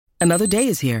Another day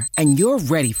is here, and you're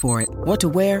ready for it. What to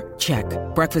wear? Check.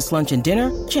 Breakfast, lunch, and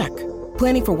dinner? Check.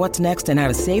 Planning for what's next and how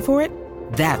to save for it?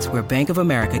 That's where Bank of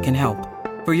America can help.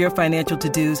 For your financial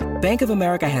to-dos, Bank of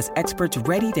America has experts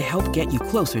ready to help get you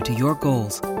closer to your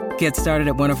goals. Get started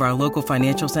at one of our local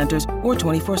financial centers or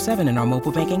 24/7 in our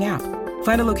mobile banking app.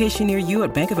 Find a location near you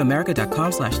at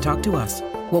bankofamerica.com/talktous.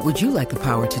 What would you like the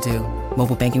power to do?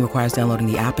 Mobile banking requires downloading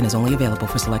the app and is only available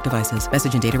for select devices.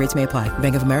 Message and data rates may apply.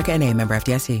 Bank of America N.A., member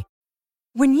FDIC.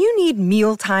 When you need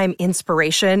mealtime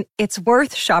inspiration, it's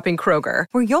worth shopping Kroger,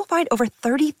 where you'll find over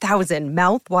 30,000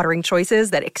 mouth-watering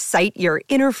choices that excite your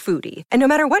inner foodie. And no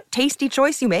matter what tasty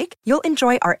choice you make, you'll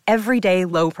enjoy our everyday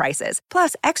low prices,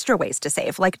 plus extra ways to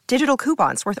save, like digital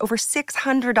coupons worth over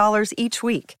 $600 each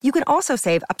week. You can also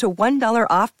save up to $1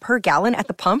 off per gallon at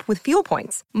the pump with fuel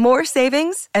points. More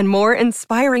savings and more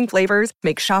inspiring flavors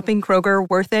make shopping Kroger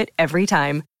worth it every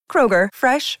time. Kroger,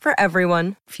 fresh for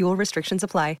everyone. Fuel restrictions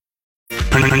apply.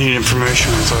 I need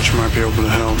information. I thought you might be able to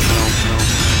help.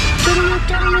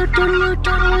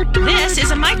 This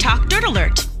is a My Talk Dirt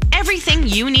Alert. Everything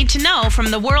you need to know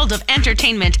from the world of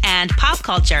entertainment and pop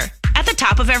culture at the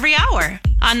top of every hour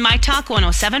on My Talk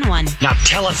 1071. Now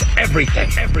tell us everything.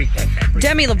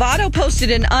 Demi Lovato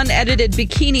posted an unedited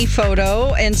bikini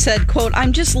photo and said, quote,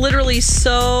 "I'm just literally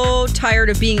so tired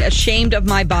of being ashamed of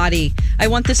my body. I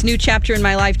want this new chapter in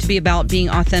my life to be about being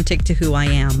authentic to who I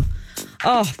am."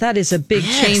 Oh, that is a big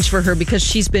change for her because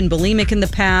she's been bulimic in the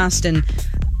past, and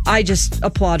I just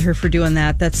applaud her for doing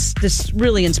that. That's just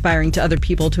really inspiring to other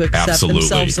people to accept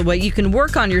themselves the way. You can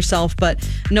work on yourself, but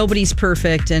nobody's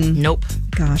perfect. And nope.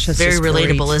 Gosh, that's very just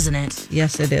relatable, great. Isn't it?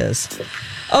 Yes, it is.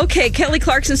 Okay, Kelly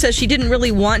Clarkson says she didn't really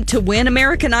want to win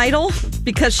American Idol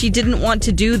because she didn't want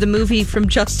to do the movie From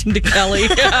Justin to Kelly.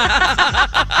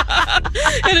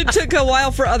 And it took a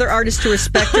while for other artists to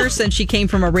respect her since she came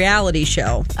from a reality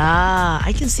show. Ah,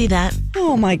 I can see that.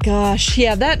 Oh my gosh.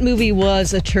 Yeah, that movie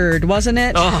was a turd, wasn't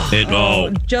it?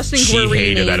 Justin she Guarini.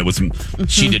 hated that. It was.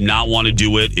 She did not want to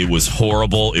do it. It was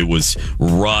horrible. It was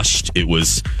rushed. It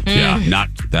was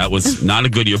that was not a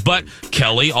good year. But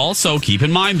Kelly, also keep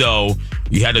in mind though,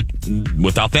 you had to.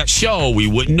 Without that show, we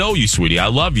wouldn't know you, sweetie. I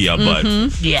love you, but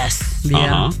yes,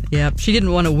 yeah. She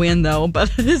didn't want to win though,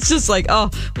 but it's just like,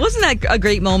 oh, wasn't that a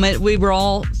great moment? We were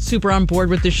all super on board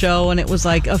with the show, and it was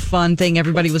like a fun thing.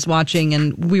 Everybody was watching,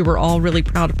 and we were all really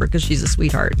proud of her because she's a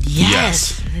sweetheart.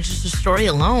 Yes. It's just a story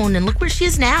alone, and look where she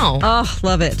is now. Oh,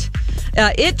 love it.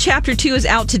 It Chapter 2 is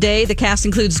out today. The cast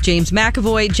includes James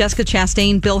McAvoy, Jessica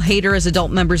Chastain, Bill Hader as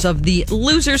adult members of the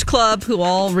Losers Club, who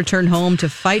all return home to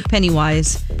fight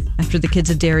Pennywise after the kids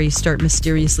of Derry start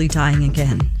mysteriously dying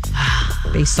again.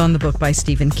 Based on the book by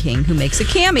Stephen King, who makes a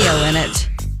cameo in it.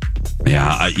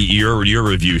 Yeah, your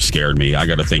review scared me. I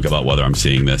got to think about whether I'm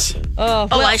seeing this.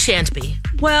 I shan't be.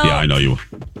 Well, yeah, I know you.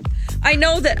 I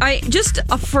know that just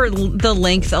for the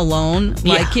length alone,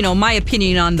 my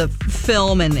opinion on the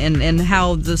film and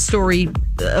how the story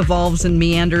evolves and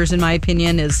meanders, in my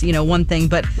opinion, is, one thing.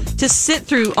 But to sit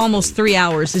through almost 3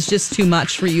 hours is just too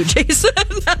much for you, Jason.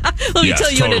 Let me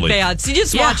tell you in advance. You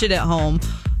just watch it at home.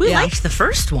 We liked the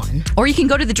first one. Or you can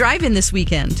go to the drive-in this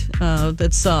weekend.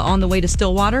 That's on the way to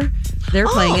Stillwater. They're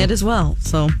playing it as well.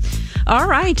 So, all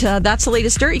right. That's the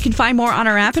latest dirt. You can find more on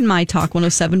our app and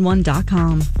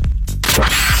mytalk1071.com.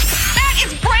 That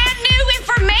is brand new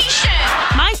information.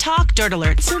 My Talk Dirt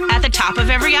Alerts at the top of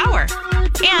every hour.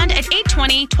 And at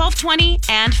 8:20, 12:20,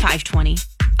 and 5:20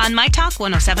 on My Talk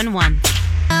 1071.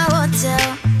 Oh,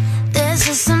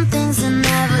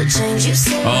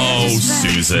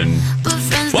 Susan.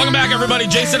 Welcome back, everybody.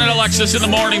 Jason and Alexis in the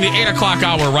morning, the 8 o'clock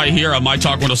hour right here on My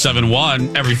Talk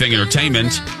 1071. Everything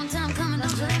Entertainment.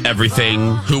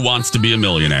 Everything Who Wants to Be a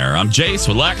Millionaire. I'm Jace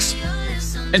with Lex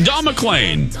and Don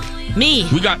McClain. Me.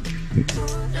 We got...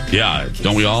 Yeah,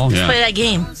 don't we all? Yeah. Play that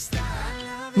game.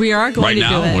 We are going to do it.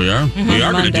 Right now, we are. We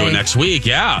are going to do it next week,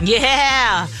 yeah.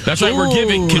 Yeah. That's right, we're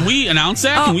giving... Can we announce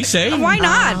that? Can we say? Why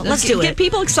not? Let's do it. Get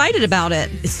people excited about it.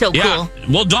 It's so cool.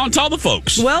 Well, Dawn, tell the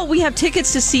folks. Well, we have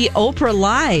tickets to see Oprah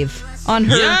live on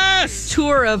her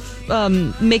tour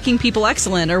of making people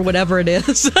excellent, or whatever it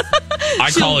is. I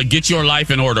call it Get Your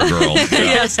Life in Order, girl.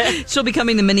 Yes. She'll be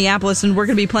coming to Minneapolis, and we're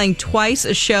going to be playing twice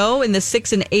a show in the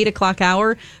 6 and 8 o'clock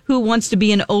hour. Who wants to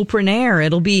be an Oprah-naire?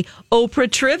 It'll be Oprah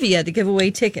Trivia to give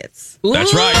away tickets.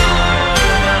 That's right.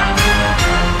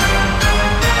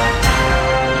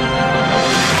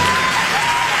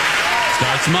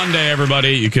 Starts Monday,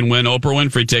 everybody. You can win Oprah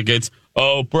Winfrey tickets.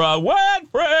 Oprah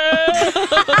Winfrey!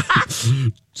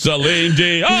 Celine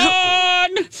Dion!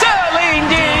 Celine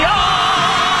Dion!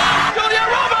 Julia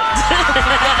Roberts!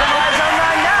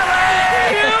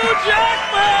 Hugh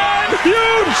Jackman!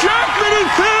 Hugh Jackman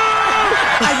is here!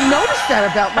 noticed that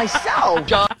about myself.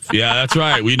 Yeah, that's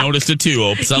right. We noticed it too,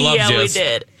 Opes. I love Yeah, Jess. we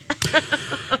did.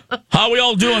 How we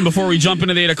all doing before we jump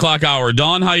into the 8 o'clock hour?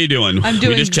 Dawn, how you doing? I'm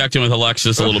doing- We just checked in with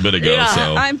Alexis a little bit ago. Yeah.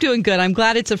 So I'm doing good. I'm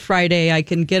glad it's a Friday. I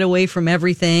can get away from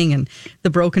everything and the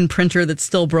broken printer that's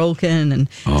still broken and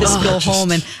just go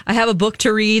home. And I have a book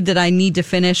to read that I need to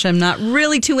finish. I'm not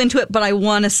really too into it, but I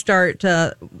want to start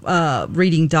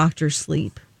reading Dr.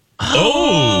 Sleep.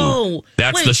 Oh,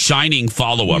 that's wait. the Shining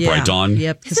follow-up, right, Dawn?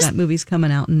 Yep, because that movie's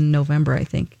coming out in November, I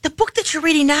think. The book that you're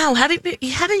reading now, haven't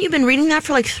you been reading that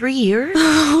for like 3 years?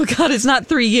 Oh, God, it's not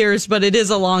 3 years, but it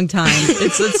is a long time.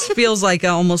 It feels like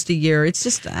almost a year. It's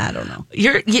just, I don't know.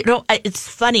 It's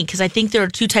funny because I think there are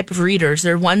two type of readers.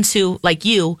 There are ones who, like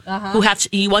you, who have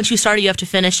to, once you start it, you have to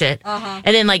finish it. And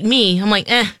then like me, I'm like,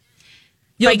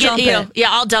 You'll dump it. Yeah,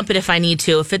 I'll dump it if I need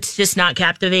to. If it's just not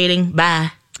captivating,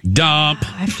 bye. Dump.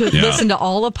 I have to listen to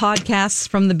all the podcasts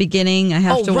from the beginning. I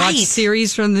have to watch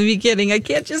series from the beginning. I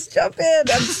can't just jump in.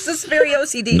 I'm just very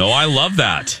OCD. No, I love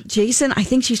that. Jason, I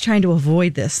think she's trying to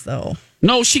avoid this, though.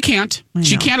 No, she can't.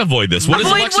 She can't avoid this. What is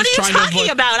Alexis what are you trying to talking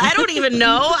avoid? about? I don't even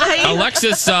know.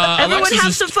 Alexis, Everyone Alexis have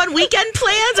is- some fun weekend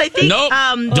plans. I think. Nope.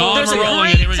 Dawn, there's we're a rolling.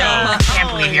 great, Here we go. I can't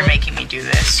believe you're making me do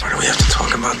this. Why do we have to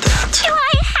talk about that? Do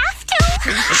I have to?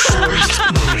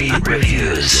 Movie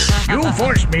reviews. You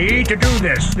forced me to do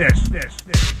this.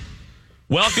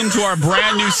 Welcome to our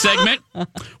brand new segment,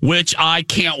 which I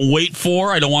can't wait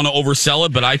for. I don't want to oversell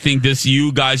it, but I think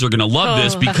you guys are going to love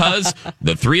this because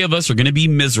the three of us are going to be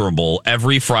miserable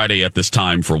every Friday at this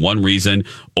time for one reason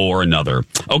or another.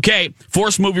 Okay,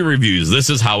 Force Movie Reviews. This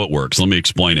is how it works. Let me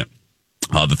explain it.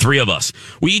 The three of us,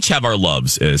 we each have our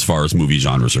loves as far as movie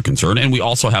genres are concerned, and we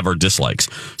also have our dislikes.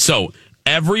 So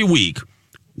every week,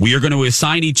 we are going to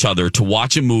assign each other to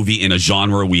watch a movie in a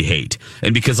genre we hate.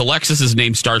 And because Alexis's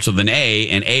name starts with an A,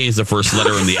 and A is the first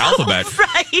letter in the alphabet,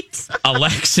 Right.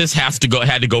 Alexis had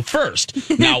to go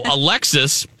first. Now,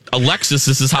 Alexis,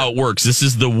 this is how it works. This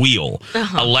is the wheel.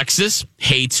 Alexis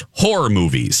hates horror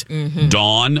movies.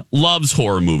 Dawn loves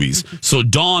horror movies. So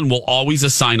Dawn will always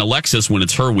assign Alexis, when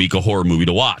it's her week, a horror movie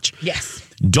to watch. Yes.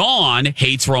 Dawn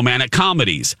hates romantic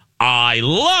comedies. I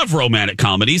love romantic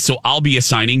comedies, so I'll be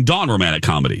assigning Dawn romantic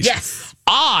comedies. Yes.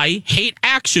 I hate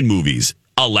action movies.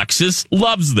 Alexis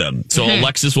loves them. So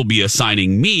Alexis will be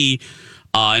assigning me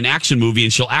an action movie,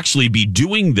 and she'll actually be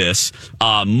doing this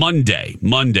Monday.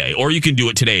 Or you can do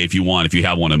it today if you want, if you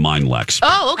have one in mind, Lex.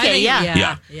 Oh, okay.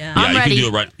 Yeah. Yeah, I'm you ready. can do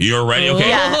it right. You're ready? Okay.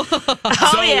 Yeah.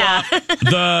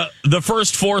 The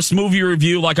first Force movie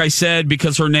review, like I said,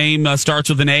 because her name starts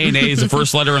with an A, and A is the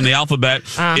first letter in the alphabet.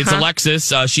 It's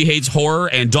Alexis. She hates horror.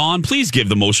 And Dawn, please give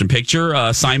the motion picture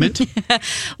assignment.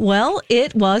 Well,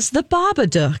 it was The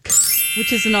Babadook,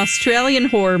 which is an Australian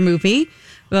horror movie,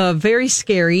 very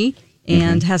scary,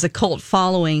 and has a cult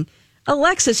following.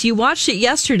 Alexis, you watched it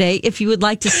yesterday. If you would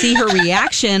like to see her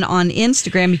reaction on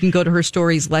Instagram, you can go to her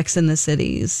stories, Lex in the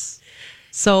Cities.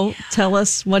 So tell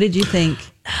us, what did you think?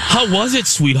 How was it,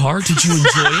 sweetheart? Did you enjoy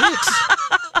it?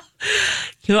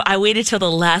 I waited till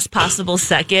the last possible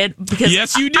second because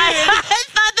Yes, you did. I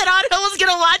thought that Otto was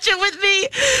going to watch it with me,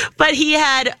 but he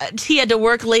had to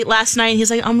work late last night.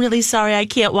 He's like, "I'm really sorry, I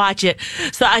can't watch it."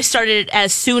 So I started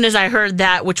as soon as I heard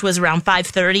that, which was around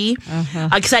 5:30,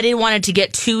 because I didn't want it to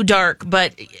get too dark,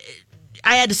 but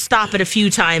I had to stop it a few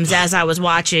times as I was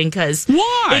watching because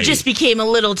it just became a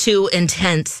little too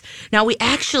intense. Now we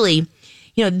actually,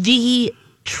 the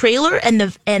trailer and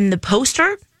the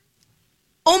poster,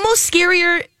 almost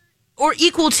scarier or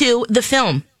equal to the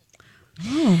film.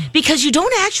 Because you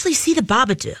don't actually see the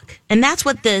Babadook. And that's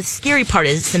what the scary part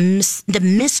is, the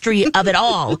mystery of it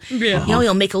all.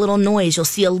 He'll make a little noise. You'll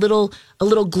see a little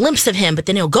glimpse of him, but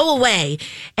then he'll go away.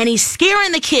 And he's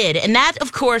scaring the kid. And that,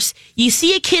 of course, you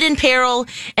see a kid in peril,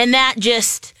 and that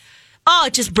just...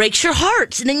 it just breaks your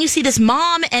heart. And then you see this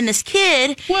mom and this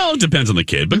kid. Well, it depends on the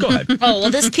kid, but go ahead.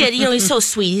 This kid, he's so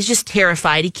sweet. He's just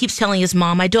terrified. He keeps telling his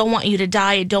mom, "I don't want you to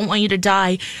die. I don't want you to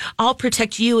die. I'll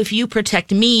protect you if you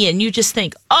protect me." And you just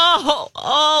think,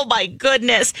 oh my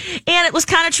goodness. And it was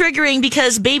kind of triggering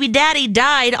because baby daddy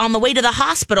died on the way to the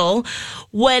hospital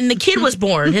when the kid was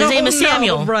born. His name is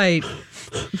Samuel. No, right.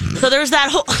 So there's that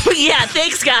whole... Yeah,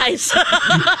 thanks, guys.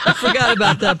 I forgot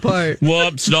about that part.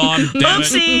 Whoops, Dawn. Damn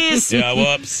Oopsies. It. Yeah,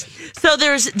 whoops. So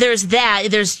there's that.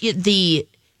 There's the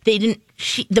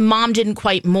mom didn't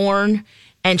quite mourn,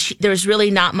 and there's really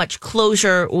not much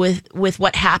closure with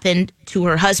what happened to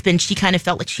her husband. She kind of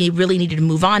felt like she really needed to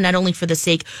move on, not only for the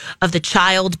sake of the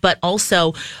child, but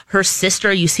also her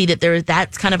sister. You see that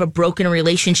that's kind of a broken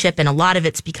relationship, and a lot of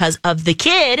it's because of the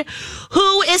kid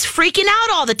who is freaking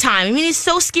out all the time. I mean, he's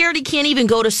so scared he can't even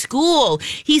go to school.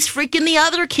 He's freaking the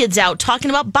other kids out, talking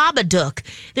about Babadook.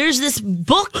 There's this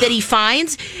book that he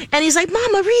finds, and he's like,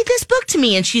 Mama, read this book to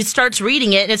me. And she starts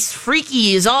reading it, and it's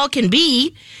freaky as all can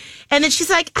be. And then she's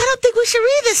like, I don't think we should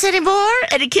read this anymore.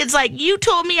 And the kid's like, you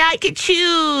told me I could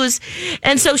choose.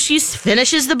 And so she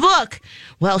finishes the book.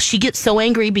 Well, she gets so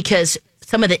angry because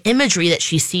some of the imagery that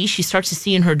she sees, she starts to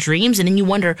see in her dreams. And then you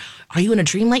wonder, are you in a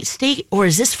dreamlike state or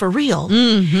is this for real?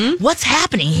 Mm-hmm. What's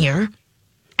happening here?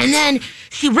 And then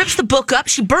she rips the book up.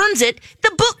 She burns it.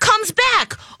 The book comes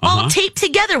back, all taped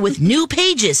together with new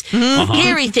pages.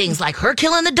 Scary things like her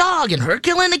killing the dog and her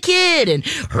killing the kid and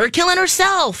her killing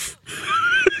herself.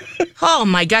 Oh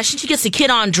my gosh, and she gets the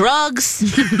kid on drugs.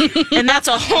 And that's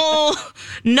a whole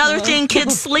another thing.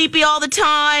 Kid's sleepy all the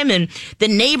time. And the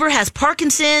neighbor has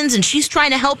Parkinson's and she's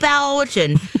trying to help out.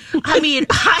 And I mean,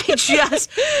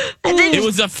 and then, it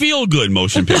was a feel-good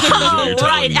motion picture.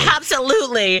 Right,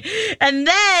 absolutely. And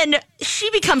then she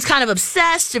becomes kind of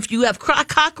obsessed. If you have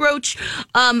cockroach,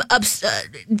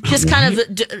 just kind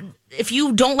of... If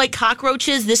you don't like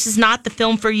cockroaches, this is not the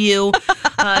film for you.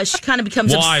 She kind of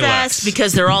becomes obsessed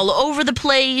because they're all over the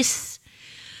place.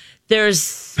 They're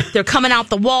coming out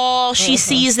the wall. She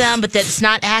sees them, but that's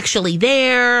not actually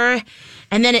there.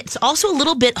 And then it's also a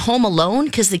little bit Home Alone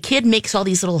because the kid makes all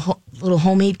these little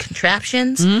homemade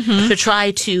contraptions to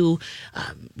try to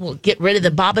get rid of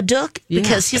the Babadook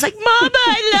because he's like, Mama,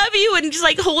 I love you, and just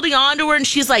like holding on to her, and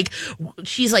she's like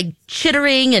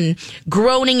chittering and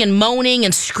groaning and moaning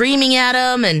and screaming at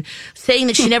him and saying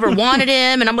that she never wanted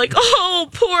him, and I'm like, oh,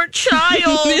 poor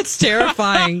child. It's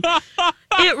terrifying.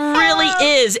 It really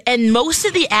is. And most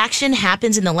of the action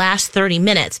happens in the last 30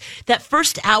 minutes. That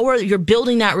first hour, you're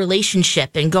building that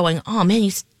relationship and going, oh, man,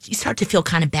 you start to feel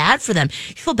kind of bad for them.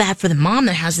 You feel bad for the mom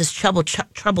that has this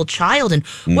troubled child, and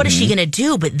what is she going to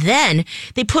do? But then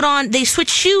they switch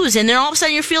shoes, and then all of a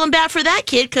sudden you're feeling bad for that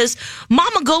kid because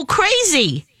mama go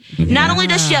crazy. Yeah. Not only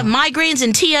does she have migraines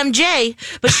and TMJ,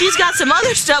 but she's got some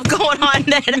other stuff going on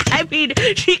that, I mean,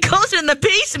 she goes in the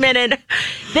basement, and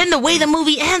then the way the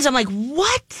movie ends, I'm like,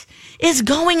 what is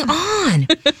going on?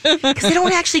 Because they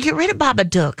don't actually get rid of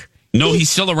Babadook. No, he's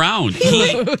still around. He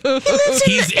lives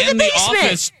he's in the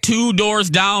office 2 doors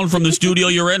down from the studio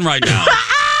you're in right now.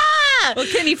 Well,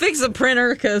 can he fix the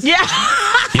printer? Yeah,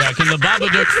 can the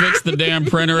Babadook fix the damn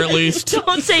printer at least?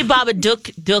 Don't say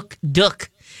Babadook, Dook.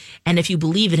 And if you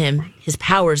believe in him, his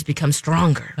powers become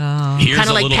stronger. Oh. Kind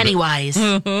of like Pennywise.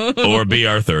 Or B.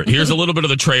 Arthur. Here's a little bit of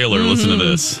the trailer. Listen to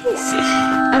this.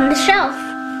 On the shelf.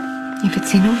 If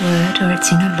it's in a word or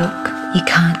it's in a look, you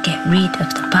can't get rid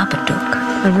of the Babadook.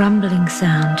 A rumbling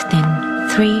sound, then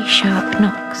 3 sharp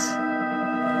knocks.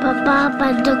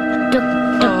 Babadook,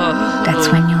 Dook, Dook. That's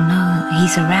when you'll know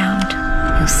he's around.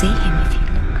 You'll see him if you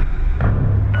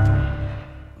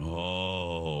look.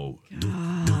 Oh,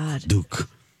 Dook.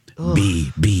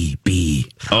 B.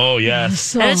 Oh,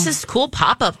 yes. And it's this cool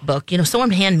pop-up book. Someone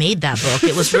handmade that book.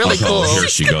 It was really cool. Here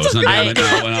she goes. I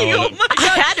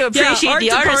had to appreciate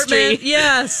the artistry.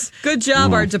 Yes. Good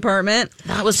job, art department.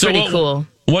 That was pretty cool.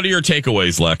 What are your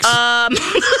takeaways, Lex?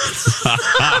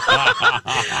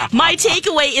 My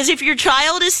takeaway is if your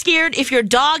child is scared, if your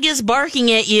dog is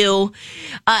barking at you,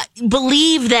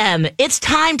 believe them. It's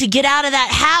time to get out of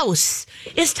that house.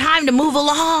 It's time to move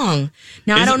along.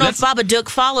 Now, I don't know if Babadook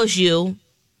follows you,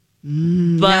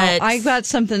 but... Now, I got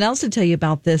something else to tell you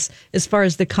about this. As far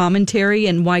as the commentary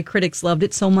and why critics loved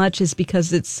it so much is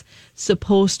because it's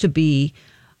supposed to be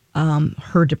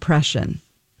her depression.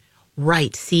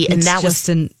 Right. See, and that was...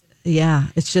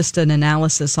 it's just an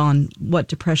analysis on what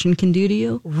depression can do to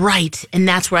you. Right. And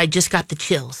that's where I just got the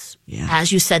chills. Yeah.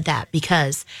 As you said that,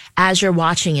 because as you're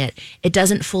watching it, it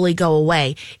doesn't fully go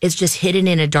away. It's just hidden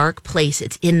in a dark place.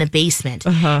 It's in the basement.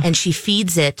 And she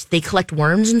feeds it. They collect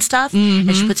worms and stuff,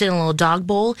 and she puts it in a little dog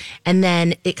bowl, and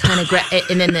then it kind of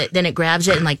then it grabs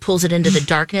it and like pulls it into the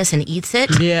darkness and eats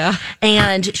it. Yeah.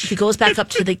 And she goes back up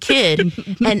to the kid.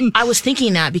 And I was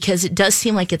thinking that because it does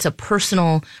seem like it's a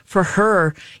personal for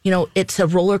her, it's a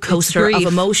roller coaster of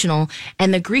emotional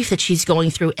and the grief that she's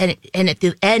going through. And at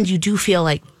the end, you do feel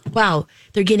like, wow,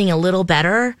 they're getting a little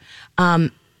better.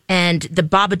 And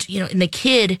the and the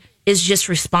kid is just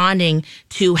responding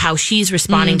to how she's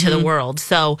responding to the world.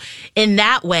 So in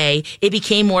that way, it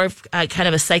became more of kind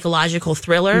of a psychological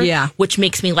thriller, which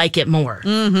makes me like it more.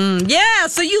 Yeah,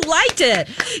 so you liked it.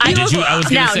 Let's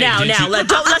not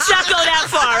go that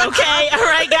far, okay? All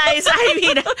right, guys. I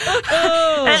mean,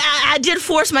 I did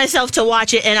force myself to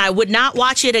watch it, and I would not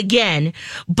watch it again.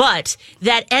 But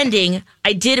that ending,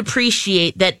 I did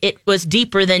appreciate that it was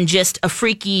deeper than just a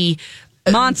freaky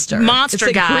monster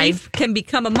guy. Grief can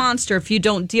become a monster if you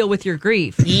don't deal with your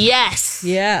grief. Yes.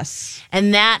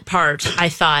 And that part, I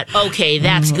thought, okay,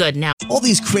 that's good now. All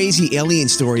these crazy alien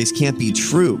stories can't be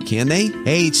true, can they?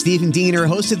 Hey, it's Stephen Diener,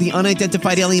 host of the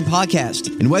Unidentified Alien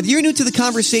Podcast. And whether you're new to the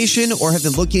conversation or have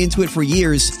been looking into it for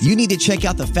years, you need to check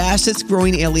out the fastest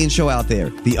growing alien show out there,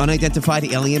 the Unidentified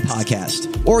Alien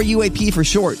Podcast, or UAP for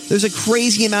short. There's a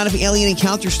crazy amount of alien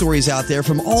encounter stories out there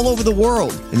from all over the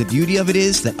world. And the beauty of it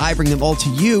is that I bring them all to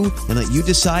you and let you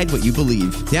decide what you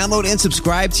believe. Download and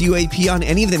subscribe to UAP on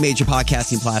any of the major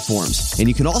podcasting platforms. And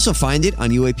you can also find it on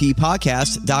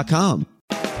UAPpodcast.com.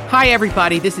 Hi,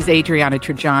 everybody. This is Adriana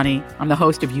Trajani. I'm the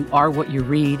host of You Are What You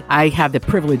Read. I have the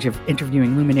privilege of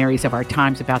interviewing luminaries of our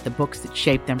times about the books that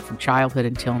shaped them from childhood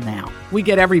until now. We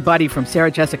get everybody from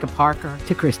Sarah Jessica Parker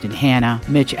to Kristen Hanna,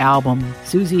 Mitch Albom,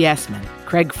 Susie Essman,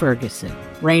 Craig Ferguson,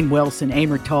 Rainn Wilson,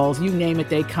 Amor Tolls, you name it,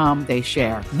 they come, they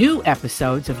share. New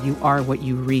episodes of You Are What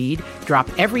You Read drop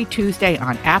every Tuesday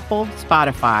on Apple,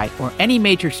 Spotify, or any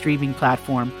major streaming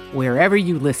platform wherever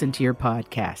you listen to your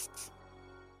podcasts.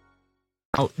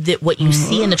 That what you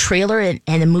see in the trailer and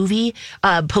the movie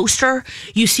poster,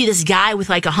 you see this guy with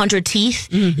like 100 teeth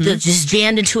that just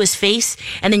jammed into his face,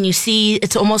 and then you see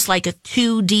it's almost like a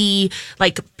 2D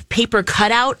like paper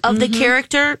cutout of the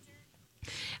character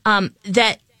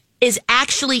that is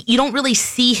actually, you don't really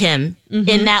see him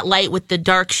in that light with the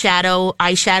dark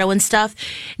eyeshadow and stuff.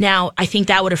 Now, I think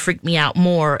that would have freaked me out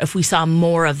more if we saw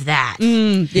more of that.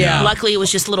 Luckily, it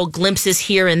was just little glimpses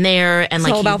here and there, and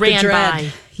like he ran by.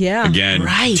 Yeah. Again,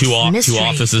 right. two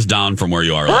offices down from where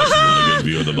you are. Like, you want a good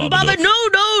view of the Baba,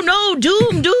 no,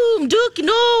 Doom, Duke,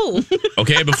 no.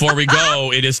 Okay, before we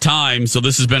go, it is time. So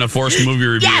this has been a forced movie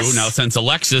review. Yes. Now, since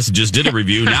Alexis just did a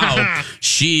review, now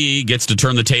she gets to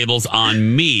turn the tables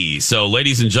on me. So,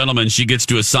 ladies and gentlemen, she gets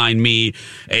to assign me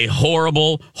a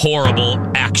horrible, horrible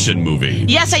action movie.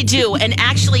 Yes, I do. And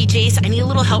actually, Jace, I need a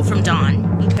little help from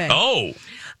Dawn. Okay. Oh.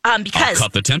 Because I'll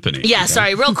cut the timpani. Yeah,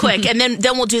 sorry, real quick, and then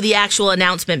we'll do the actual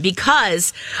announcement,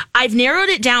 because I've narrowed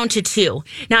it down to 2.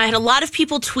 Now, I had a lot of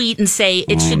people tweet and say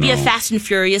it should be a Fast and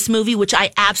Furious movie, which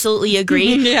I absolutely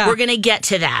agree. We're going to get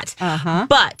to that.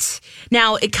 But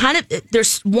now it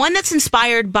there's one that's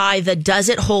inspired by the Does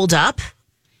It Hold Up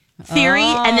theory,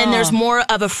 and then there's more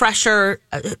of a fresher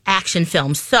action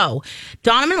film. So,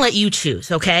 Dawn, I'm going to let you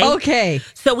choose, okay? Okay.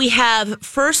 So we have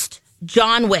first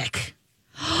John Wick.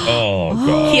 Oh,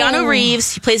 God. Keanu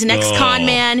Reeves, he plays an ex-con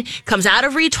man, comes out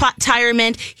of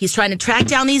retirement. He's trying to track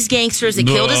down these gangsters that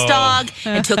killed his dog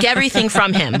and took everything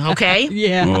from him, okay?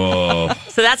 Yeah.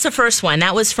 So that's the first one.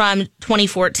 That was from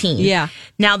 2014. Yeah.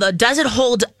 Now, the Does It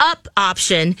Hold Up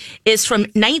option is from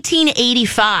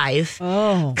 1985.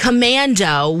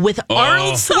 Commando with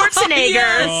Arnold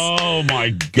Schwarzenegger. Oh, my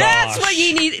God. That's what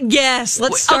you need. Yes,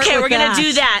 let's start Okay, with we're going to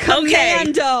do that.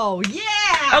 Commando. Okay.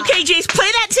 Yeah. Okay, Jace, play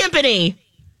that timpani.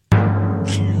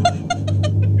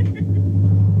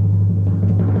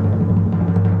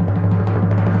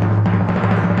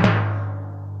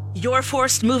 Your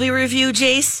forced movie review,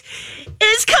 Jace,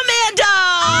 is Commando!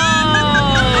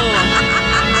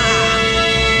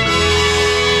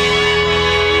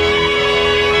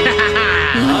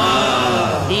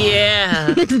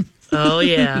 Yeah. Oh,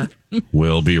 yeah.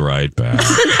 We'll be right back.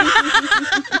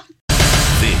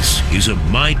 This is a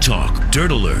My Talk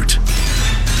Dirt Alert.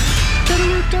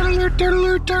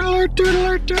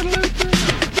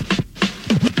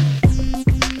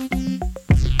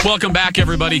 Welcome back,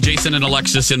 everybody. Jason and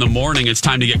Alexis in the morning. It's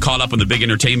time to get caught up on the big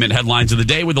entertainment headlines of the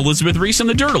day with Elizabeth Reese and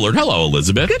the Dirt Alert. Hello,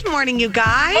 Elizabeth. Good morning, you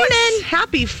guys. Morning.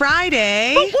 Happy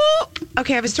Friday.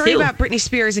 Okay, I have a story about Britney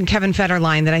Spears and Kevin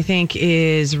Federline that I think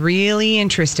is really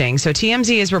interesting. So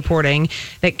TMZ is reporting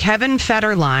that Kevin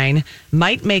Federline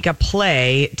might make a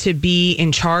play to be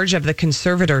in charge of the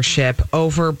conservatorship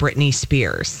over Britney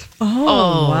Spears.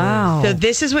 Oh, wow. So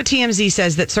this is what TMZ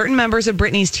says, that certain members of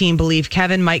Britney's team believe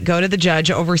Kevin might go to the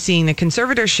judge overseeing the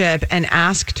conservatorship and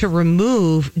ask to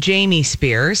remove Jamie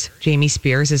Spears. Jamie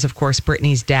Spears is, of course,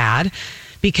 Britney's dad,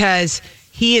 because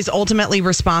he is ultimately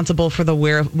responsible for the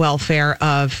welfare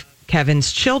of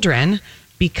Kevin's children,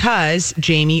 because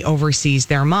Jamie oversees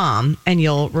their mom. And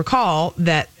you'll recall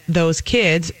that those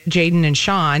kids, Jaden and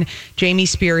Sean, Jamie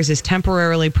Spears is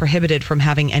temporarily prohibited from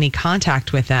having any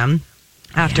contact with them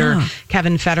after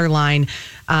Kevin Federline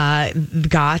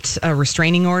got a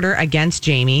restraining order against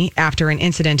Jamie after an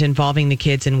incident involving the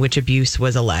kids in which abuse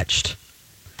was alleged.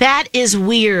 That is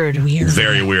weird.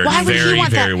 Very weird. Why would he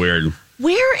want very that? weird.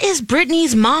 Where is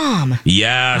Brittany's mom?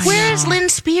 Yes. Where is Lynn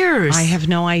Spears? I have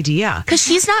no idea. Because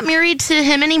she's not married to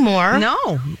him anymore. No.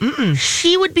 Mm-mm.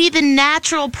 She would be the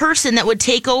natural person that would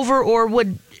take over or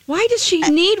would... Why does she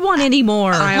need one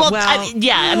anymore? That's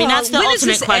the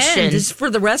ultimate question. Is for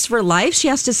the rest of her life, she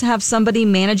has to have somebody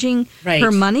managing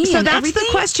her money. So and that's everything?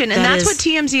 the question, and that's what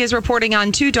TMZ is reporting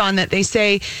on too, Dawn. That they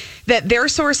say that their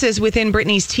sources within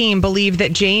Brittany's team believe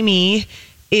that Jamie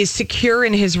is secure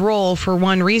in his role for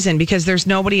one reason, because there's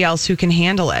nobody else who can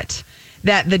handle it.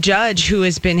 That the judge who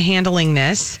has been handling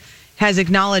this has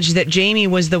acknowledged that Jamie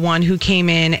was the one who came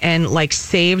in and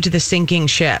saved the sinking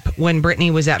ship when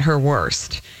Brittany was at her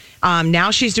worst.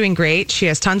 Now she's doing great. She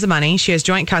has tons of money. She has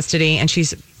joint custody, and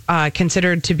she's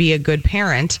considered to be a good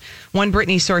parent. One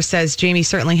Brittany source says Jamie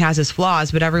certainly has his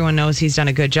flaws, but everyone knows he's done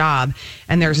a good job,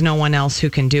 and there's no one else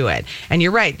who can do it. And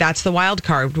you're right. That's the wild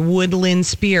card. Would Lynn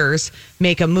Spears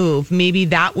make a move? Maybe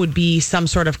that would be some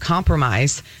sort of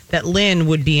compromise, that Lynn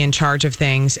would be in charge of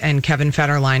things and Kevin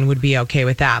Federline would be okay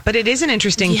with that. But it is an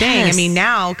interesting thing. I mean,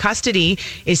 now custody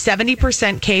is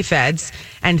 70% K-Fed's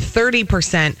and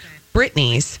 30%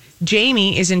 Brittany's.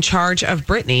 Jamie is in charge of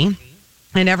Brittany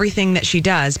and everything that she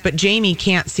does, but Jamie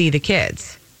can't see the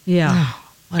kids. Yeah.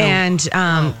 And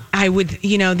I would,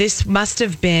 this must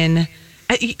have been,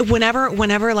 whenever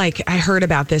I heard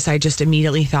about this, I just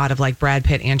immediately thought of Brad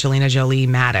Pitt, Angelina Jolie,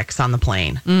 Maddox on the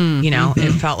plane.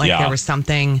 It felt like there was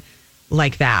something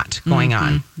like that going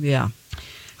on. Yeah.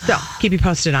 So keep you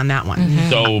posted on that one.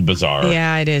 So bizarre.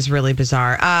 Yeah, it is really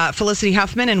bizarre. Felicity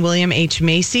Huffman and William H.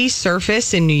 Macy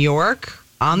surface in New York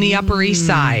on the Upper East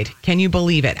Side. Can you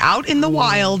believe it? Out in the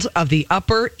wild of the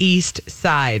Upper East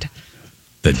Side.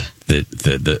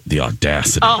 The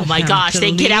audacity. Oh my gosh,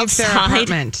 they get outside their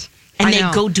apartment. and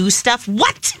they go do stuff.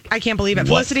 What? I can't believe it.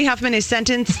 Felicity Huffman is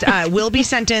sentenced, will be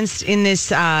sentenced in this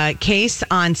case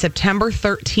on September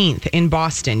 13th in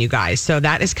Boston, you guys. So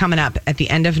that is coming up at the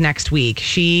end of next week.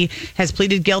 She has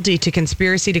pleaded guilty to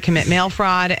conspiracy to commit mail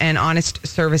fraud and honest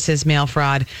services mail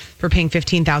fraud for paying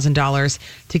 $15,000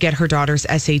 to get her daughter's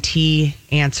SAT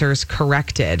answers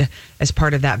corrected as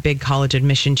part of that big college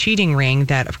admission cheating ring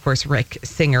that, of course, Rick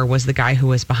Singer was the guy who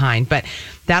was behind. But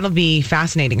that'll be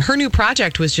fascinating. Her new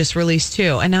project was just released,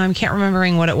 too. And now I can't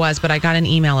remembering what it was, but I got an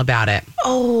email about it.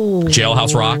 Oh.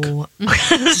 Jailhouse Rock?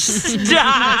 That's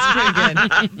pretty good.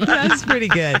 That's pretty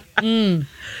good.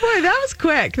 Boy, that was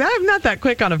quick. I'm not that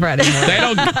quick on a Friday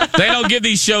morning. They don't give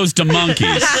these shows to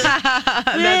monkeys.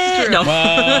 That's true.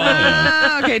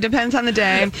 Okay, depends on the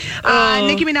day.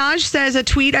 Nicki Minaj says a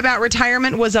tweet about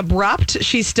retirement was abrupt.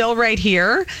 She's still right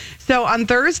here. So on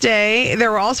Thursday, there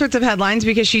were all sorts of headlines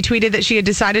because she tweeted that she had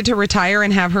decided to retire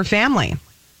and have her family.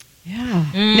 Yeah.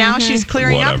 Now she's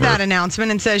clearing up that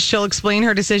announcement and says she'll explain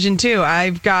her decision too.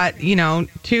 I've got,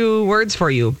 2 words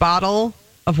for you. Bottle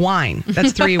of wine.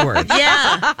 That's 3 words.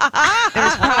 Yeah. It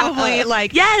was probably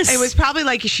yes. It was probably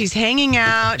like she's hanging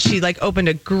out. She opened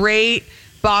a great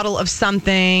bottle of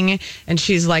something and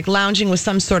she's lounging with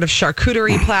some sort of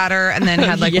charcuterie platter and then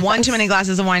had one too many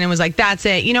glasses of wine and was like, that's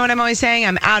it. You know what I'm always saying?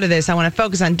 I'm out of this. I want to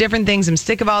focus on different things. I'm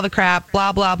sick of all the crap,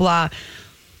 blah, blah, blah.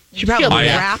 She probably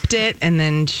wrapped it and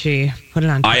then she put it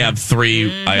on Twitter. I have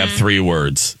 3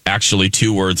 words. Actually,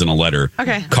 2 words in a letter.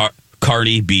 Okay.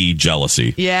 Cardi B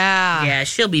jealousy. Yeah. Yeah,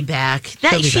 she'll be back.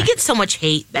 She gets so much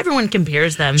hate. Everyone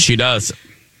compares them. She does.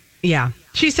 Yeah.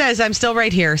 She says, I'm still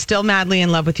right here, still madly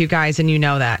in love with you guys, and you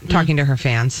know that, talking to her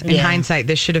fans. In hindsight,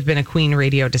 this should have been a Queen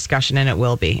radio discussion, and it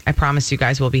will be. I promise you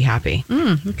guys will be happy.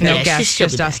 Okay. No guests,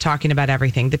 just us talking about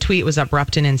everything. The tweet was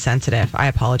abrupt and insensitive. I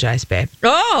apologize, babe.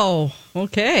 Oh,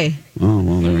 okay. Oh,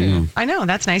 well, there we go. I know,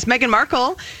 that's nice. Meghan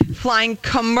Markle flying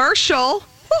commercial.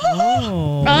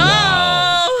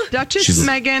 Oh. Duchess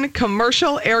Meghan,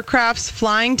 commercial aircrafts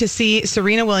flying to see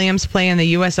Serena Williams play in the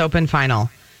U.S. Open final.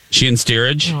 She in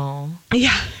steerage? Oh.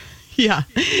 Yeah.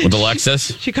 With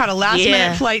Alexis? She caught a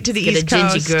last-minute flight to the East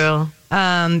Coast. Girl.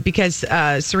 Because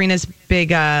Serena's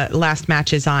big last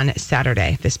match is on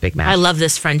Saturday, this big match. I love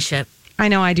this friendship. I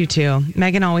know, I do too.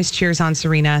 Meghan always cheers on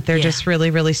Serena. They're just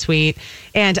really, really sweet.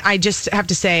 And I just have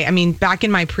to say, back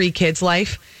in my pre-kids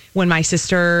life, when my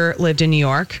sister lived in New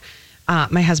York,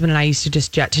 my husband and I used to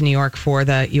just jet to New York for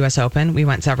the U.S. Open. We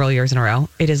went several years in a row.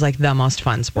 It is the most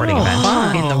fun sporting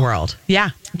event in the world. Yeah,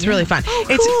 it's really fun. Oh,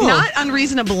 it's cool. not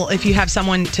unreasonable if you have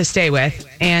someone to stay with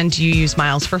and you use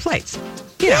miles for flights.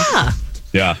 Yeah.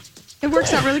 Yeah. It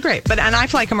works out really great. And I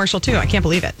fly commercial too. I can't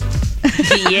believe it.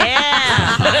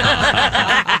 Yeah.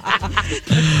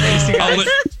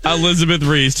 Elizabeth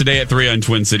Reese today at 3 on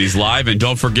Twin Cities Live. And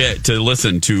don't forget to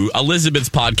listen to Elizabeth's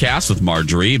podcast with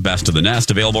Marjorie, Best of the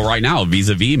Nest, available right now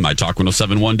vis-a-vis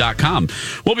mytalk1071.com.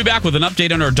 We'll be back with an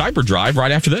update on our diaper drive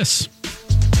right after this.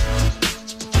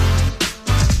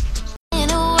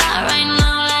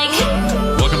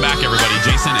 Welcome back, everybody.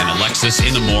 Jason and Alexis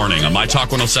in the morning on My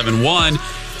Talk 1071.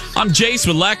 I'm Jace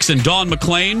with Lex and Dawn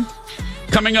McClain.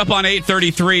 Coming up on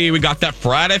 8:33, we got that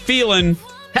Friday feeling.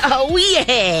 Oh,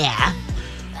 yeah.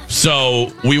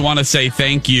 So we want to say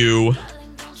thank you.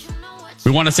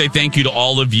 We want to say thank you to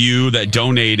all of you that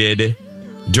donated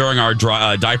during our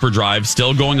diaper drive.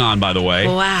 Still going on, by the way.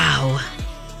 Wow.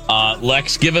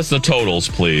 Lex, give us the totals,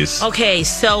 please. Okay,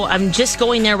 so I'm just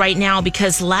going there right now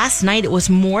because last night it was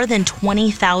more than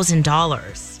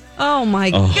 $20,000. Oh, my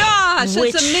gosh.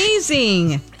 Which That's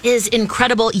amazing. Is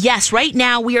incredible. Yes, right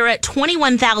now we are at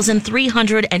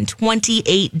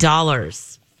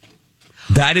 $21,328.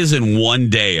 That is in one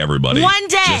day, everybody. One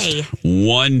day. Just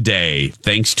one day,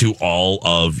 thanks to all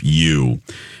of you.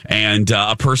 And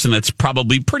a person that's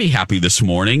probably pretty happy this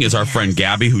morning is our friend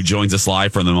Gabby, who joins us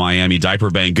live from the Miami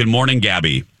Diaper Bank. Good morning,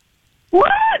 Gabby. Woo!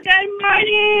 Good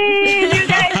morning! You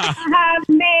guys have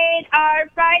made our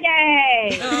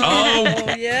Friday.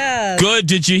 Oh, yes. Good.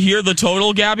 Did you hear the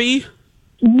total, Gabby?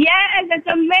 Yes, it's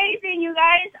amazing. You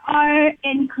guys are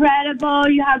incredible.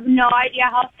 You have no idea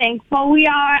how thankful we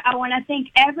are. I want to thank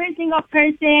every single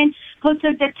person who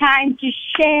took the time to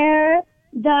share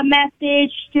the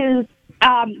message, to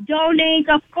donate.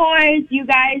 Of course, you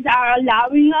guys are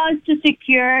allowing us to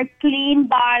secure clean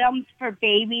bottoms for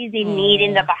babies in need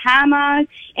in the Bahamas,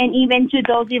 and even to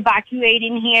those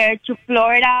evacuating here to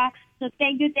Florida. So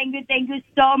thank you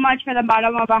so much from the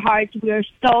bottom of our hearts. We are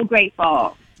so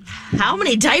grateful. How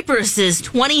many diapers is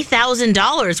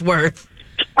 $20,000 worth?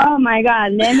 Oh, my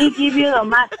God. Let me give you the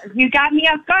math. You got me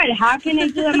off guard. How can I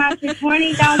do the math for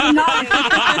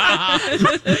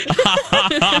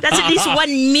 $20,000? That's at least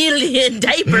 1 million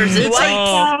diapers. It's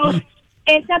So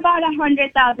it's about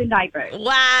 100,000 diapers.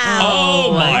 Wow.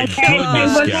 Oh, my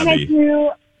goodness, we're gonna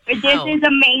Gabby. This is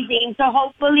amazing. So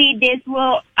hopefully this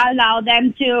will allow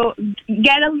them to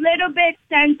get a little bit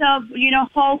sense of,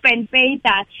 hope and faith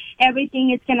that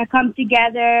everything is going to come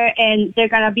together and they're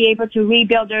going to be able to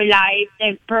rebuild their life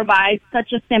and provide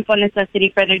such a simple necessity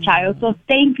for their child. So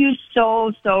thank you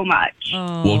so, so much.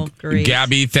 Oh, Well, great.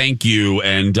 Gabby, thank you.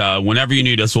 And whenever you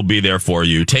need us, we'll be there for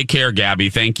you. Take care, Gabby.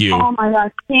 Thank you. Oh, my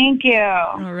gosh. Thank you.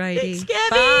 All righty. Thanks,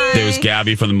 Gabby. There was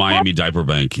Gabby from the Miami Diaper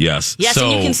Bank. Yes. Yes, So,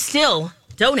 and you can still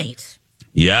donate.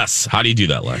 yes. How do you do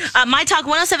that, Lex?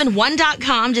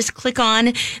 MyTalk1071.com. Just click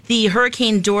on the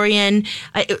Hurricane Dorian.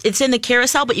 It's in the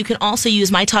carousel, but you can also use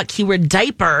MyTalk keyword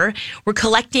diaper. We're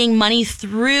collecting money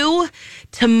through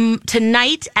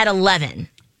tonight at 11.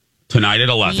 Tonight at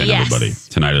 11, Yes. everybody.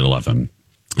 Tonight at 11.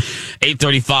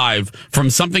 8:35,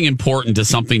 from something important to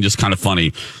something just kind of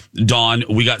funny. Dawn,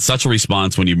 we got such a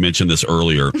response when you mentioned this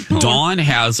earlier. Dawn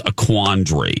has a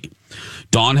quandary.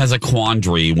 Dawn has a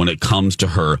quandary when it comes to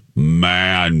her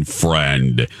man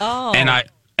friend. Oh.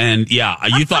 And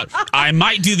you thought I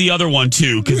might do the other one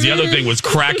too, because the other thing was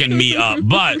cracking me up.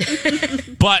 But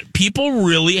people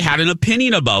really had an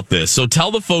opinion about this. So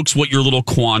tell the folks what your little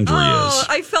quandary is.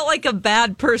 I felt like a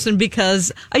bad person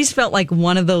because I just felt like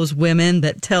one of those women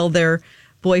that tell their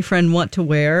boyfriend what to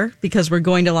wear because we're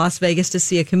going to Las Vegas to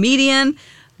see a comedian.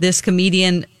 This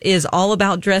comedian is all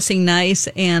about dressing nice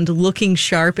and looking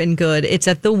sharp and good. It's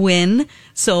at the Wynn,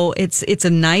 so it's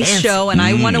a nice Fancy. show, and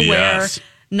I want to yes. wear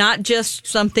not just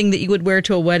something that you would wear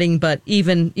to a wedding, but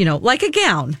even, like a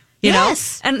gown, you know?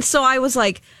 And so I was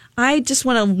like, I just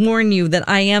want to warn you that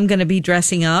I am going to be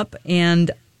dressing up,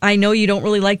 and I know you don't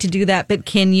really like to do that, but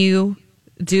can you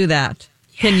do that?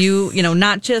 Yes. Can you,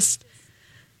 not just...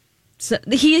 So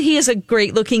he is a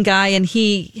great looking guy, and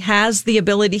he has the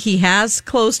ability. He has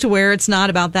clothes to wear. It's not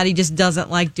about that. He just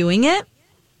doesn't like doing it.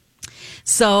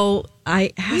 So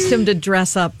I asked him to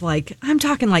dress up like, I'm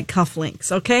talking like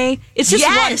cufflinks. Okay, it's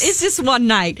just one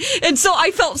night, and so I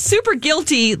felt super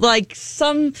guilty, like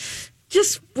some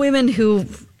just women who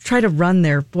try to run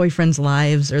their boyfriend's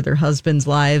lives or their husband's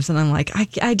lives, and I'm like,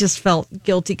 I just felt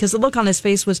guilty because the look on his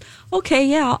face was okay.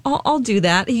 Yeah, I'll do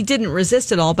that. He didn't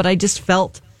resist at all, but I just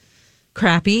felt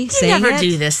crappy saying never it.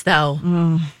 do this though.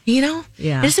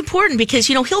 Yeah. It's important because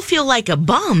he'll feel like a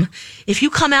bum if you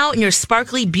come out in your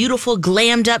sparkly, beautiful,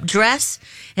 glammed up dress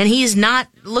and he's not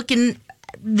looking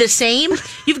the same.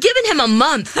 You've given him a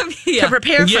month to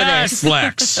prepare for Yes, this.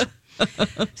 Lex.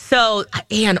 So,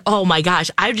 and oh my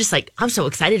gosh, I'm so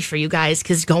excited for you guys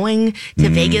because going to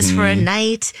Vegas for a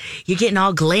night, you're getting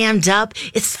all glammed up.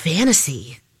 It's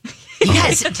fantasy. You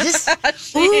guys just,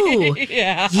 ooh,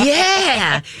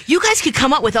 yeah. You guys could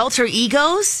come up with alter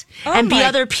egos and be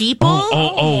other people.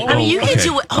 I mean, you could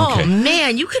do it. Oh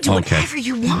man, you could do whatever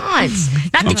you want.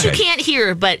 Not that you can't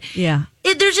hear, but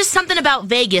there's just something about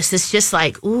Vegas that's just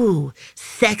like, ooh,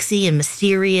 sexy and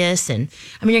mysterious. And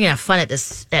I mean, you're gonna have fun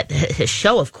at his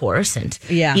show, of course, and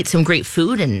eat some great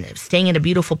food and staying in a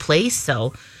beautiful place.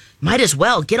 So might as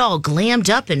well get all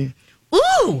glammed up and.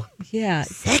 Ooh, yeah,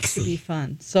 sexy, be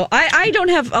fun. So I don't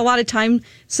have a lot of time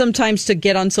sometimes to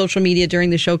get on social media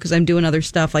during the show because I'm doing other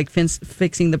stuff like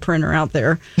fixing the printer out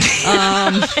there.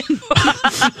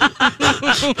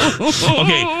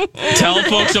 Okay, tell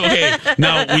folks. Okay,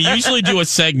 now we usually do a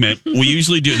segment.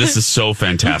 This is so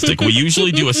fantastic. We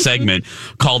usually do a segment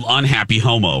called Unhappy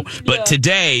Homo, but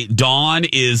today Dawn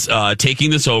is taking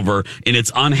this over, and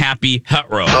it's Unhappy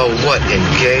Hetero. Oh, what in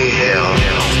gay hell?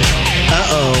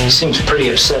 Uh-oh. Seems pretty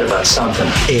upset about something.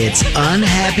 It's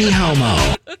Unhappy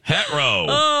Homo. Hetero.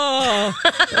 Oh,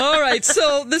 all right.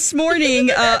 So this morning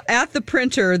at the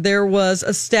printer, there was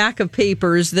a stack of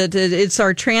papers that it's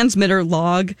our transmitter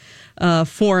log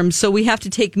form. So we have to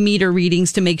take meter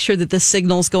readings to make sure that the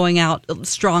signal's going out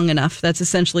strong enough. That's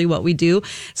essentially what we do.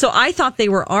 So I thought they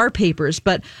were our papers,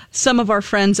 but some of our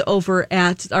friends over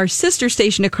at our sister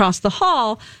station across the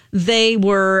hall, they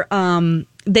were...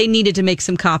 they needed to make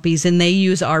some copies and they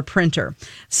use our printer.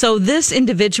 So this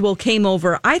individual came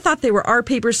over. I thought they were our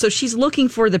papers. So she's looking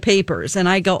for the papers. And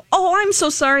I go, oh, I'm so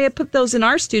sorry. I put those in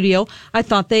our studio. I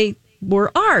thought they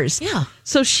were ours. Yeah.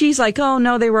 So she's like, oh,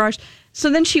 no, they were ours. So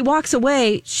then she walks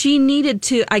away. She needed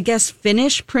to, I guess,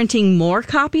 finish printing more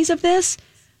copies of this.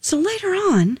 So later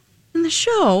on in the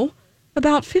show,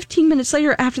 about 15 minutes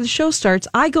later after the show starts,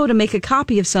 I go to make a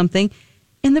copy of something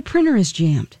and the printer is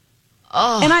jammed.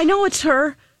 Oh. And I know it's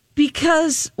her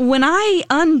because when I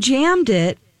unjammed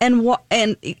it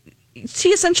and she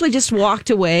essentially just walked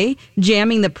away,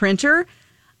 jamming the printer,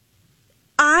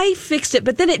 I fixed it,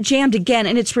 but then it jammed again,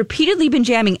 and it's repeatedly been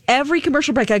jamming. Every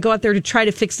commercial break, I go out there to try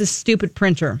to fix this stupid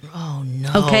printer. Oh,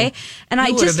 no. Okay? And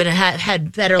you would have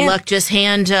had better luck just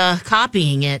hand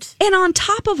copying it. And on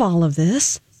top of all of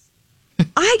this,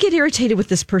 I get irritated with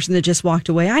this person that just walked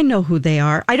away. I know who they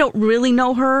are. I don't really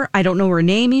know her. I don't know her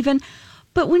name even.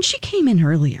 But when she came in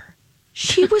earlier,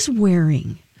 she was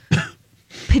wearing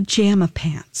pajama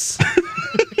pants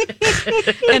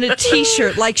and a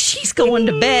T-shirt like she's going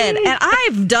to bed. And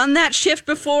I've done that shift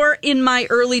before in my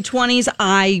early 20s.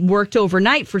 I worked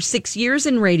overnight for 6 years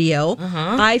in radio.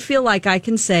 I feel like I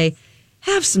can say,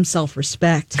 have some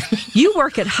self-respect. You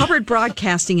work at Hubbard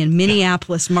Broadcasting in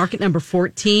Minneapolis, market number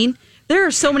 14. There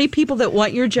are so many people that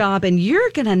want your job, and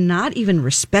you're going to not even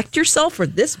respect yourself for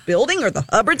this building or the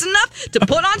Hubbards enough to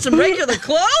put on some regular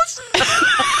clothes?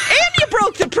 And you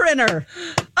broke the printer.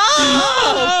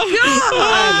 Oh,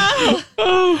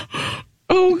 God.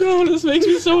 Oh, God, this makes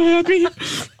me so happy.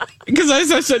 Because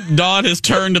as I said, Dawn has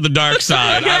turned to the dark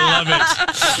side. I love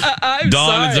it.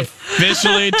 Dawn has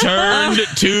officially turned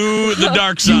to the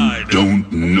dark side. You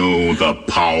don't know the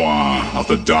power of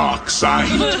the dark side.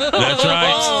 That's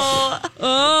right.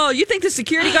 Oh, you think the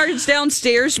security guards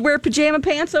downstairs wear pajama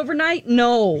pants overnight?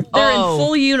 No, they're in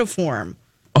full uniform.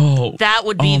 Oh, that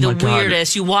would be the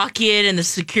weirdest. You walk in and the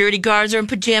security guards are in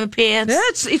pajama pants.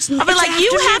 It's like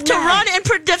you have to run and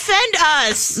defend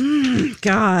us.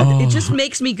 God, it just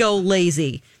makes me go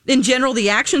lazy. In general, the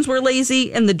actions were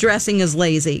lazy and the dressing is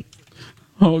lazy.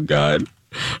 Oh, God.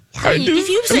 If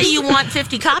you say you want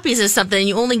 50 copies of something and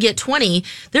you only get 20,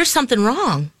 there's something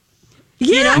wrong.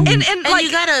 Yeah, you know? and like,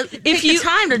 you gotta take the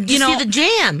time to see the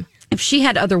jam. If she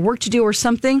had other work to do or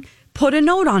something, put a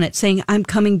note on it saying, I'm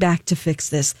coming back to fix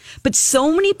this. But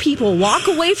so many people walk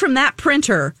away from that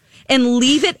printer and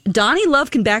leave it. Donnie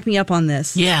Love can back me up on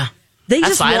this. Yeah. They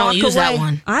That's just why walk I don't use away. that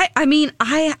one. I mean,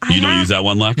 you don't use that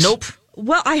one, Lex? Nope.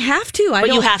 Well, I have to. But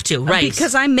you have to, right.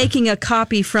 Because I'm making a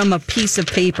copy from a piece of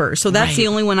paper. So that's the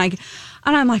only one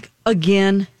and I'm like,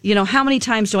 again, how many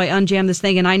times do I unjam this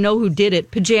thing? And I know who did it.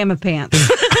 Pajama pants.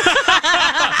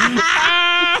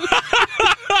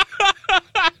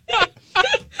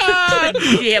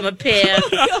 pajama pants.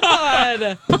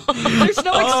 God. There's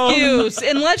no excuse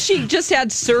unless she just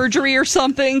had surgery or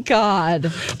something.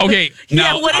 God. Okay.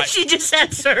 Now, What if she just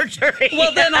had surgery?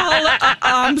 Well, then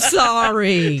I'm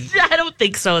sorry. I don't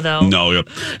think so, though. No,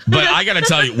 but I got to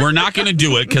tell you, we're not going to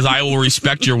do it because I will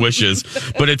respect your wishes.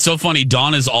 But it's so funny.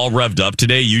 Dawn is all revved up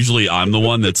today. Usually I'm the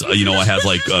one that's, has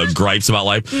like gripes about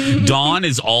life. Mm-hmm. Dawn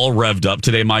is all revved up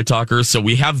today, my talkers. So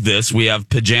we have this. We have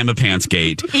Pajama Pants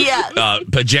Gate. Yeah.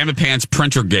 Pajama Pants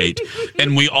Printer Gate.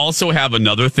 And we also have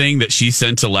another thing that she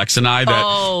sent to Lex and I that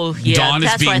Dawn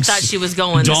that's is being, where I thought she was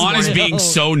going. Dawn is being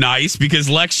so nice because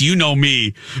Lex, you know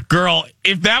me. Girl,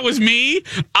 if that was me,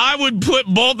 I would put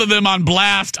both of them on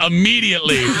blast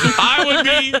immediately. I would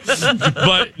be.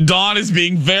 But Dawn is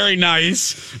being very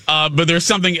nice. But there's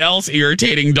something else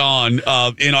irritating Dawn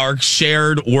in our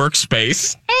shared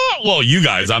workspace. Well, you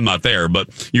guys, I'm not there,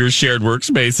 but your shared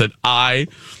workspace that I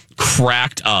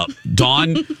cracked up.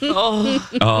 Dawn.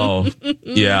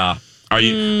 Yeah. Are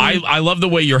you? I love the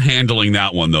way you're handling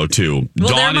that one though too. Well,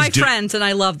 Dawn they're my friends, and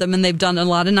I love them, and they've done a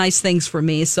lot of nice things for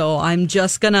me. So I'm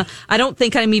just gonna. I don't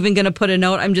think I'm even gonna put a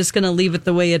note. I'm just gonna leave it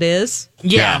the way it is.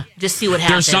 Yeah. Just see what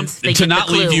happens. There's to not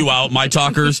leave you out, my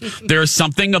talkers. There's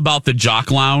something about the Jock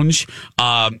Lounge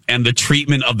and the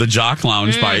treatment of the Jock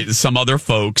Lounge by some other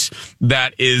folks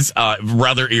that is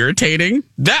rather irritating.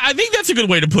 I think that's a good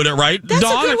way to put it, right? That's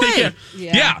Dawn, a good I think.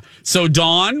 way. Yeah. So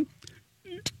Dawn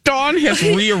has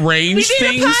rearranged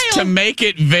things to make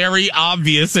it very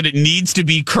obvious that it needs to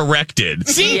be corrected.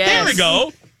 See, there we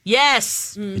go.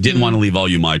 Yes. I didn't want to leave all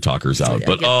you my talkers out,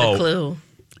 but clue.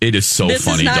 It is so this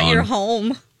funny, is not Dawn. your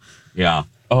home. Yeah.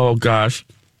 Oh gosh,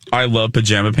 I love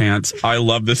Pajama Pants. I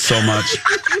love this so much.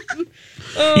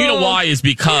 You know why? Is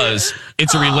because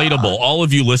it's relatable. All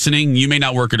of you listening, you may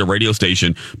not work at a radio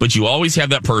station, but you always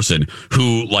have that person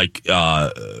who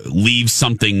leaves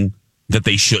something that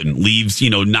they shouldn't,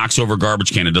 knocks over a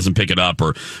garbage can and doesn't pick it up,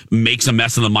 or makes a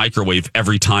mess in the microwave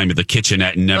every time at the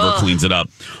kitchenette and never cleans it up.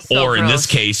 So or in gross. this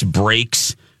case,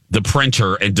 breaks the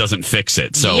printer and doesn't fix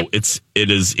it. So it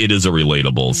is a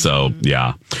relatable. So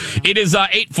yeah, it is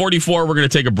 8:44. We're going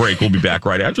to take a break. We'll be back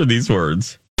right after these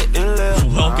words.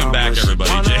 Welcome back,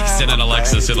 everybody. Jason and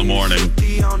Alexis in the morning.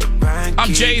 I'm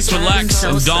Jace with Lex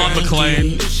and Dawn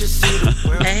McClain.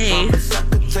 Hey.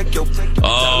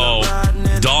 Oh,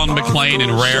 Dawn McClain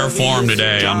in rare form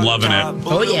today. I'm loving it.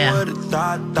 Oh, yeah.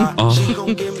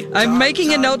 I'm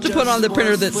making a note to put on the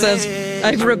printer that says,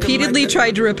 I've repeatedly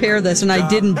tried to repair this and I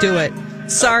didn't do it.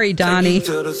 Sorry, Donnie.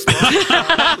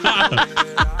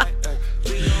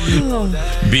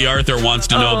 B. Arthur wants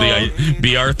to know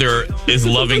B. Arthur is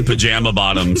loving pajama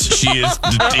bottoms. She is,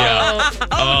 yeah.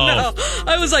 No.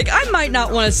 I was like, I might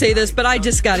not want to say this, but I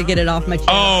just got to get it off my chest.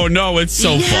 Oh, no, it's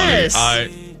so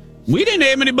funny. We didn't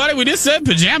name anybody. We just said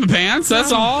pajama pants.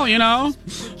 That's all,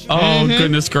 Oh,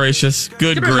 goodness gracious.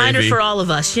 Good gravy. Reminder for all of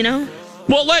us,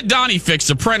 Well, let Donnie fix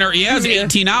the printer. He has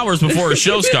 18 hours before his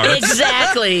show starts.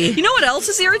 Exactly. You know what else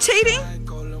is irritating?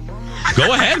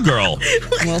 Go ahead, girl.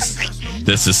 Well,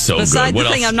 this is so besides good. What the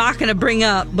thing else? I'm not going to bring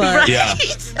up, but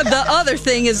the other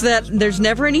thing is that there's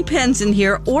never any pens in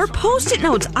here or Post-it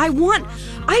notes.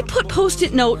 I put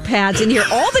Post-it note pads in here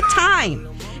all the time,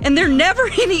 and there never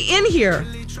any in here.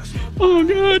 Oh,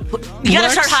 God. You got to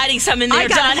start hiding some in there,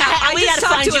 Don. I We just got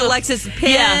to talked find to you Alexis.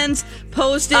 Pens,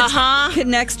 Post-its,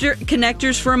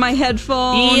 connectors for my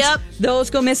headphones. Yep. Those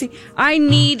go missing. I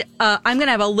need, I'm going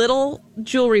to have a little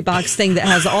jewelry box thing that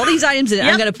has all these items in it.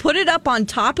 I'm going to put it up on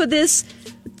top of this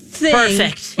thing.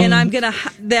 Perfect. And I'm going to,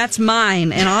 that's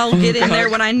mine. And I'll get in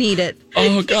there when I need it.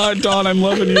 Oh, God, Dawn, I'm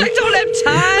loving you. I don't have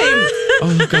time.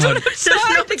 Oh, God. There's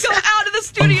time to go out of the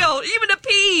studio, even to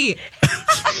pee.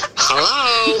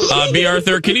 Hello? B.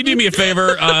 Arthur, can you do me a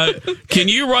favor? Can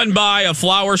you run by a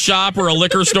flower shop or a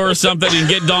liquor store or something and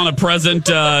get Dawn a present?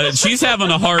 She's having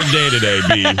a hard day today,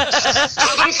 B. How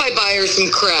about if I buy her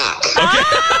some crack?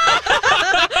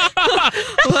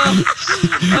 Well,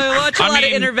 I watch a lot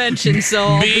of interventions, so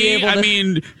I'll be able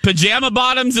to... pajama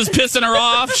bottoms is pissing her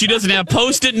off. She doesn't have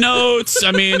Post-it notes.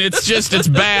 It's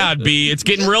bad, B. It's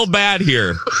getting real bad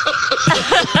here.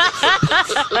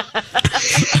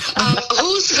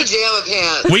 Who's pajama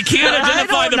pants? We can't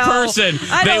identify the person.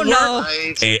 I don't know.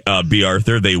 B.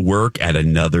 Arthur, they work at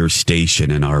another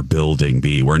station in our building,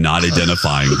 B. We're not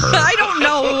identifying her. I don't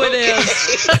know who it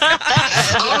is.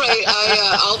 All right,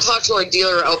 I'll talk to our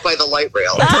dealer out by the light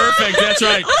rail. Perfect, that's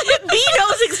right. B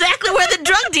knows exactly where the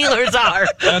drug dealers are.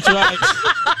 That's right.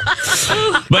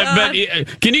 But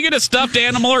can you get a stuffed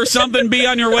animal or something, B,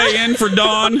 on your way in for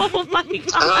Dawn? Oh, my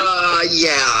God.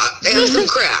 Yeah. And some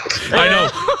crack. I know.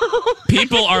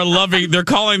 People are loving. They're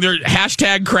calling their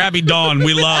hashtag Krabby Dawn.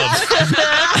 We love.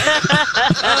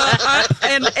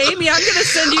 And Amy, I'm going to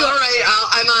send you. All right,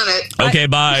 I'm on it. Okay,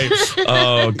 bye.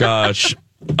 Oh gosh.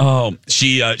 Oh,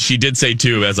 she did say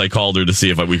too, as I called her to see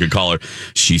if we could call her.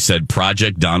 She said,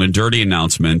 "Project Down and Dirty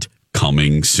announcement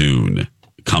coming soon."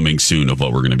 Coming soon of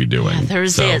what we're going to be doing. Yeah,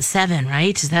 Thursday at 7,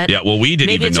 right? Is that? Yeah, well, we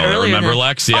didn't even know it. Remember,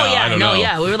 Lex? Yeah, I don't know.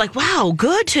 Yeah, we were like, wow,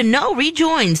 good to know.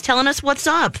 Rejoins, telling us what's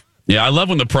up. Yeah, I love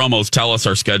when the promos tell us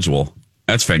our schedule.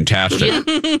 That's fantastic.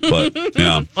 But,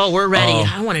 yeah. Oh, we're ready.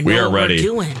 I want to know what we're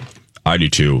doing. I do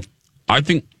too. I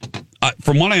think,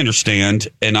 from what I understand,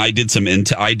 and I did some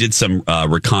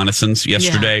reconnaissance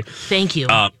yesterday. Yeah. Thank you.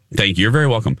 Thank you. You're very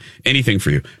welcome. Anything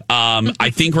for you. I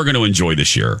think we're going to enjoy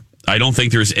this year. I don't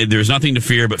think there's nothing to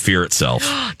fear but fear itself.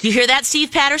 Do you hear that,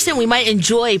 Steve Patterson? We might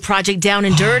enjoy Project Down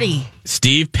and Dirty.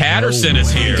 Steve Patterson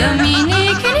is here.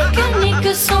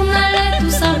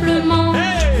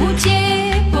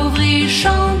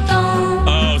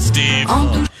 Oh, Steve.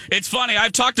 It's funny.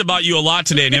 I've talked about you a lot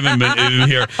today and you haven't been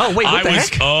here. Oh, wait, what the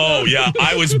heck? Oh, yeah.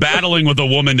 I was battling with a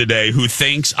woman today who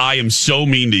thinks I am so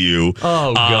mean to you.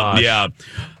 Oh, gosh. Yeah.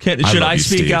 Should I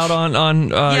speak Steve. out on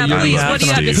yeah, your please. behalf? What do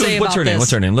you have to say What's her name? this?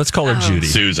 What's her name? Let's call her Judy.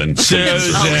 Susan.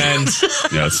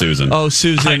 Yeah, Susan. Oh,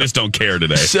 Susan. I just don't care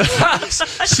today.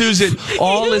 Susan,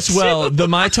 all is well. The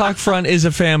My Talk front is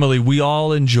a family. We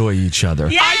all enjoy each other.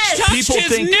 Yes! I touched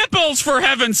his nipples, for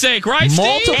heaven's sake, right,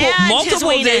 Steve?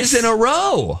 Multiple days in a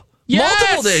row. Yes!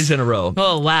 Multiple days in a row.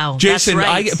 Oh, wow. Jason, that's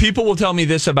right. People will tell me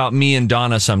this about me and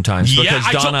Donna sometimes because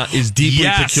Donna is deeply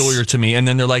peculiar to me. And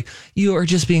then they're like, you are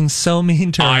just being so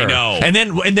mean to her. I know. And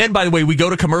then, by the way, we go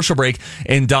to commercial break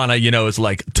and Donna, is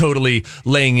like totally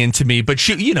laying into me. But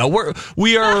she, we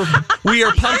are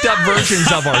pumped up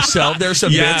versions of ourselves. There's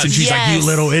some bits and she's like, you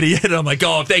little idiot. And I'm like,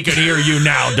 oh, if they could hear you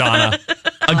now, Donna.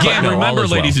 Again,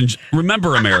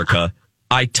 remember, America.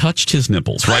 I touched his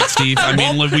nipples, right, Steve? I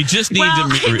mean, we just need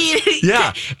to...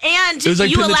 Yeah. And like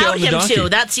you putting the tail allowed on the him donkey. to.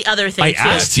 That's the other thing, I too.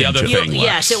 asked the other thing, Lex.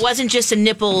 Yes, it wasn't just a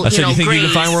nipple, I said, you think graze. you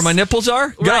can find where my nipples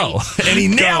are? Go. Right. And he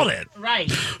nailed it. Right.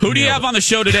 Who do you have on the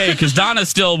show today? Because Donna's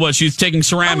still, she's taking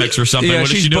ceramics or something. Yeah, what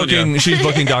is she's she doing? booking. She's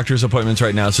booking doctor's appointments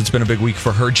right now, so it's been a big week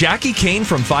for her. Jackie Kane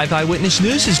from 5 Eyewitness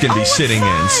News is going to be sitting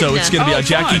in, so it's going to be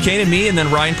Jackie Kane and me, and then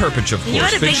Ryan Perpich, of course. You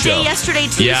had a big day yesterday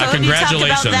too. Yeah, so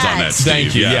congratulations on that, Steve.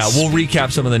 Thank you. Yes. Yeah, we'll recap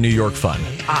some of the New York fun.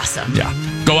 Awesome. Yeah.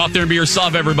 Go out there and be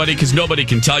yourself, everybody, because nobody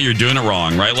can tell you're doing it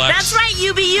wrong, right, Lex? That's right.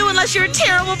 You be you, unless you're a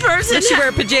terrible person. Unless you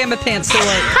wear pajama pants to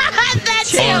work.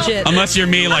 Change it. Unless you're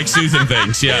me, like Susan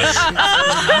thinks. Yes.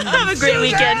 Have a great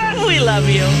weekend. We love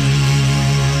you.